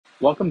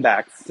Welcome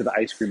back to the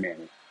Ice Cream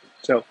Manny.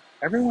 So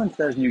everyone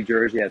says New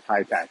Jersey has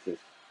high taxes,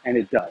 and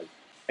it does,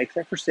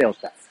 except for sales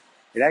tax.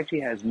 It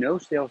actually has no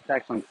sales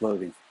tax on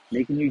clothing,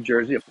 making New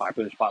Jersey a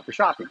popular spot for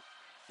shopping.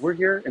 We're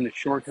here in the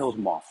Short Hills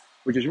Mall,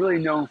 which is really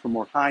known for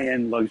more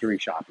high-end luxury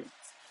shopping.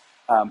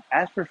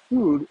 As for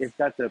food, it's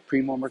got the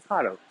Primo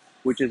Mercato,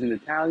 which is an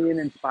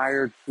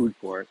Italian-inspired food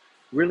court,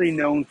 really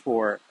known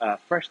for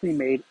freshly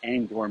made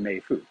and gourmet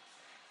food.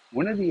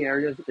 One of the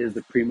areas is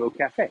the Primo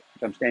Cafe,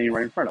 which I'm standing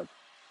right in front of.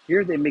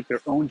 Here they make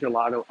their own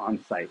gelato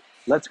on site.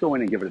 Let's go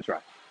in and give it a try.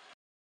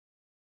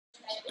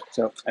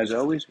 So as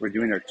always, we're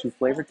doing our two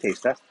flavor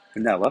taste test,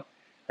 vanilla,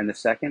 and the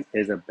second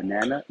is a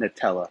banana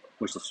Nutella,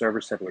 which the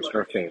server said was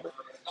her favorite.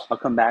 I'll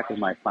come back with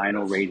my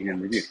final rating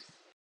and review.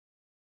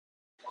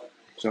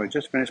 So I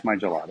just finished my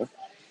gelato.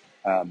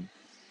 Um,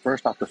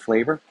 First off the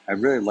flavor, I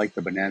really like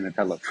the banana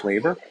Nutella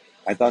flavor.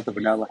 I thought the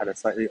vanilla had a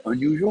slightly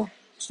unusual,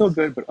 still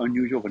good, but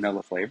unusual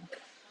vanilla flavor.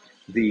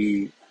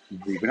 The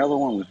the vanilla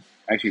one was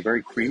actually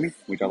very creamy,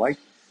 which I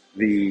liked.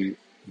 The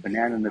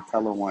banana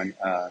Nutella one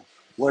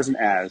wasn't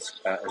as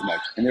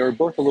much, and they were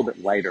both a little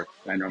bit lighter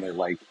than I normally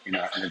like in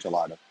a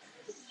gelato.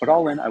 But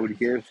all in, I would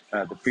give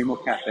the Primo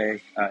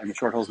Cafe in the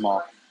Short Hills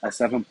Mall a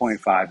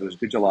 7.5. It was a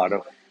good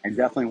gelato, and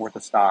definitely worth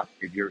a stop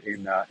if you're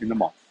in the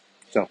mall.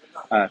 So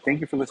thank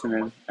you for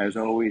listening. As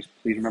always,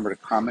 please remember to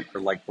comment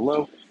or like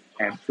below,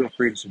 and feel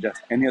free to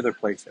suggest any other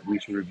place that we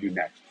should review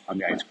next on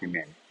the Ice Cream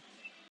Man.